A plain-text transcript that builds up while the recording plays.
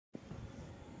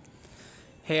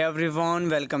Hey everyone,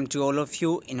 welcome to all of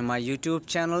you in my YouTube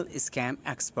channel Scam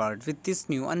Expert with this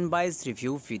new unbiased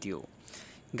review video.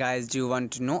 Guys, do you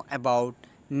want to know about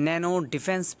Nano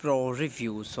Defence Pro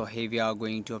Reviews? So here we are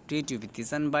going to update you with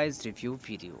this unbiased review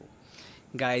video.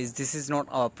 Guys, this is not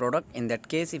our product. In that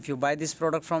case, if you buy this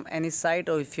product from any site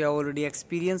or if you have already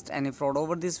experienced any fraud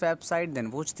over this website, then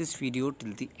watch this video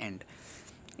till the end.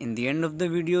 In the end of the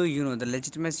video, you know the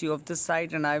legitimacy of the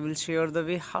site and I will share the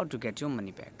way how to get your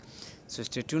money back. So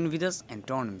stay tuned with us and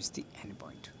don't miss the end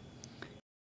point.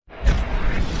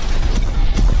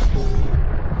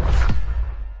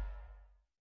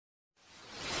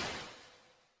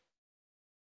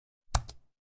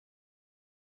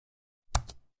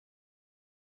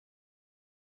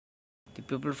 The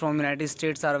people from United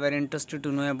States are very interested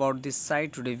to know about this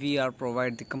site. Today we are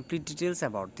provide the complete details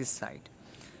about this site.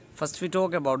 First we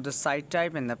talk about the site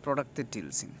type and the product it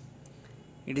deals in.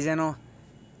 It is an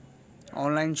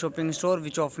online shopping store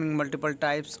which offering multiple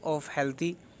types of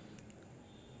healthy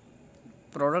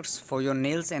products for your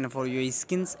nails and for your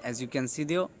skins. As you can see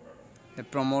there, they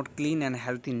promote clean and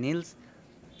healthy nails.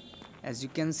 As you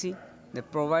can see, they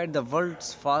provide the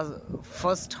world's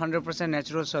first 100%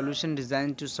 natural solution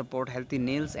designed to support healthy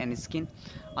nails and skin.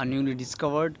 A newly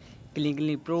discovered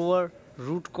clinically proven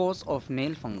root cause of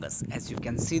nail fungus. As you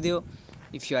can see there,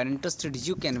 if you are interested,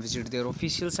 you can visit their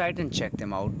official site and check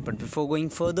them out. But before going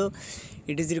further,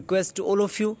 it is a request to all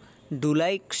of you, do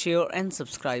like, share and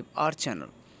subscribe our channel.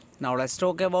 Now let's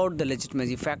talk about the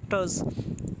legitimacy factors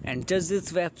and judge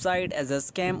this website as a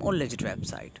scam or legit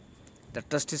website. The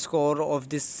trust score of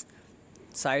this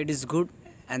site is good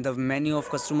and the menu of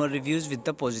customer reviews with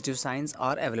the positive signs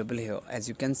are available here. As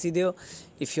you can see there,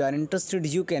 if you are interested,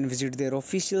 you can visit their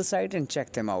official site and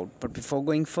check them out. But before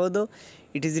going further,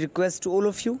 it is a request to all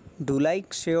of you, do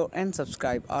like, share and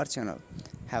subscribe our channel.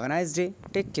 Have a nice day.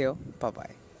 Take care. Bye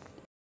bye.